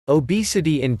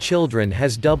Obesity in children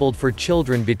has doubled for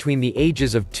children between the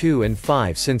ages of 2 and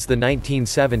 5 since the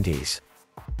 1970s.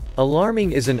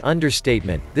 Alarming is an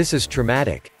understatement, this is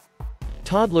traumatic.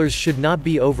 Toddlers should not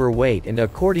be overweight, and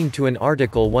according to an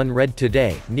article one read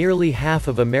today, nearly half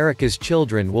of America's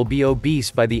children will be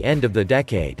obese by the end of the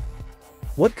decade.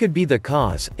 What could be the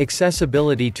cause?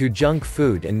 Accessibility to junk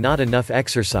food and not enough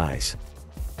exercise.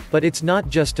 But it's not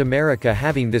just America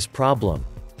having this problem.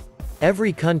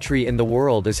 Every country in the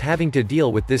world is having to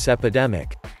deal with this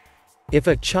epidemic. If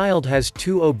a child has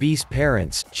 2 obese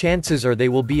parents, chances are they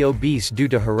will be obese due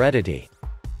to heredity.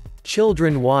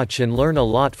 Children watch and learn a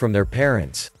lot from their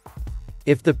parents.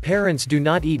 If the parents do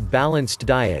not eat balanced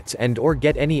diets and/or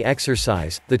get any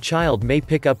exercise, the child may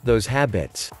pick up those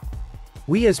habits.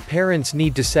 We as parents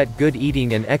need to set good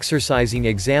eating and exercising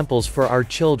examples for our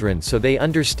children so they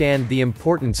understand the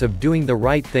importance of doing the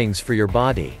right things for your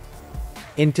body.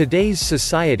 In today's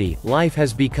society, life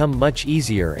has become much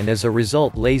easier and as a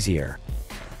result lazier.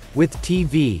 With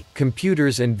TV,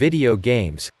 computers and video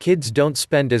games, kids don't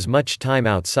spend as much time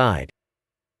outside.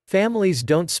 Families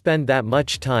don't spend that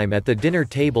much time at the dinner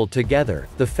table together.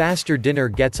 The faster dinner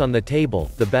gets on the table,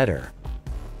 the better.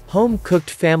 Home-cooked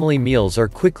family meals are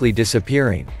quickly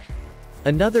disappearing.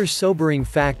 Another sobering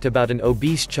fact about an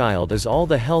obese child is all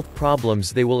the health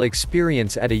problems they will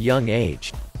experience at a young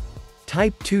age.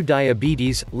 Type 2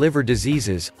 diabetes, liver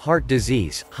diseases, heart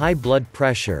disease, high blood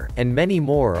pressure, and many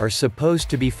more are supposed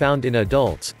to be found in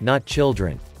adults, not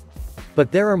children.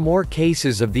 But there are more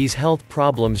cases of these health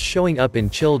problems showing up in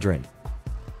children.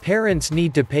 Parents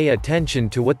need to pay attention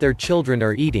to what their children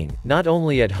are eating, not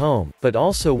only at home, but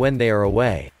also when they are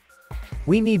away.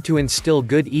 We need to instill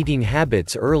good eating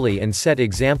habits early and set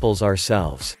examples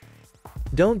ourselves.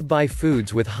 Don't buy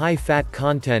foods with high fat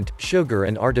content, sugar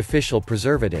and artificial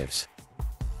preservatives.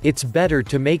 It's better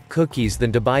to make cookies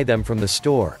than to buy them from the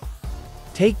store.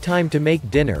 Take time to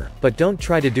make dinner, but don't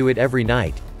try to do it every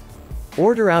night.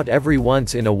 Order out every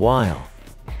once in a while.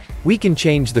 We can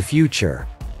change the future.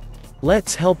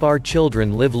 Let's help our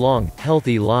children live long,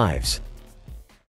 healthy lives.